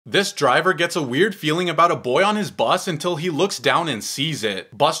This driver gets a weird feeling about a boy on his bus until he looks down and sees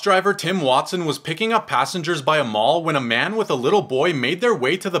it. Bus driver Tim Watson was picking up passengers by a mall when a man with a little boy made their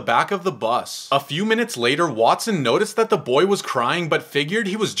way to the back of the bus. A few minutes later, Watson noticed that the boy was crying but figured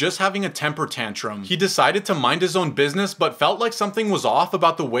he was just having a temper tantrum. He decided to mind his own business but felt like something was off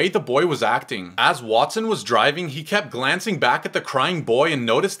about the way the boy was acting. As Watson was driving, he kept glancing back at the crying boy and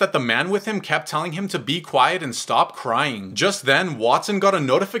noticed that the man with him kept telling him to be quiet and stop crying. Just then, Watson got a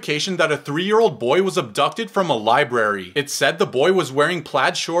notification that a 3-year-old boy was abducted from a library. It said the boy was wearing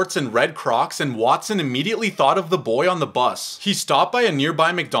plaid shorts and red Crocs, and Watson immediately thought of the boy on the bus. He stopped by a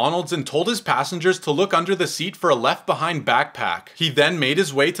nearby McDonald's and told his passengers to look under the seat for a left-behind backpack. He then made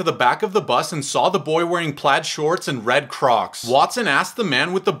his way to the back of the bus and saw the boy wearing plaid shorts and red Crocs. Watson asked the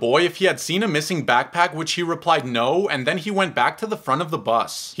man with the boy if he had seen a missing backpack, which he replied no, and then he went back to the front of the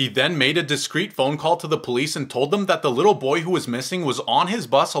bus. He then made a discreet phone call to the police and told them that the little boy who was missing was on his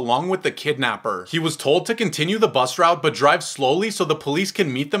bus along with the kidnapper. He was told to continue the bus route but drive slowly so the police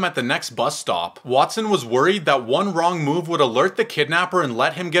can meet them at the next bus stop. Watson was worried that one wrong move would alert the kidnapper and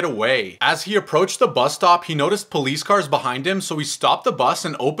let him get away. As he approached the bus stop, he noticed police cars behind him, so he stopped the bus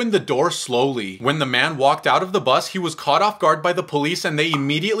and opened the door slowly. When the man walked out of the bus, he was caught off guard by the police and they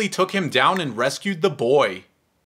immediately took him down and rescued the boy.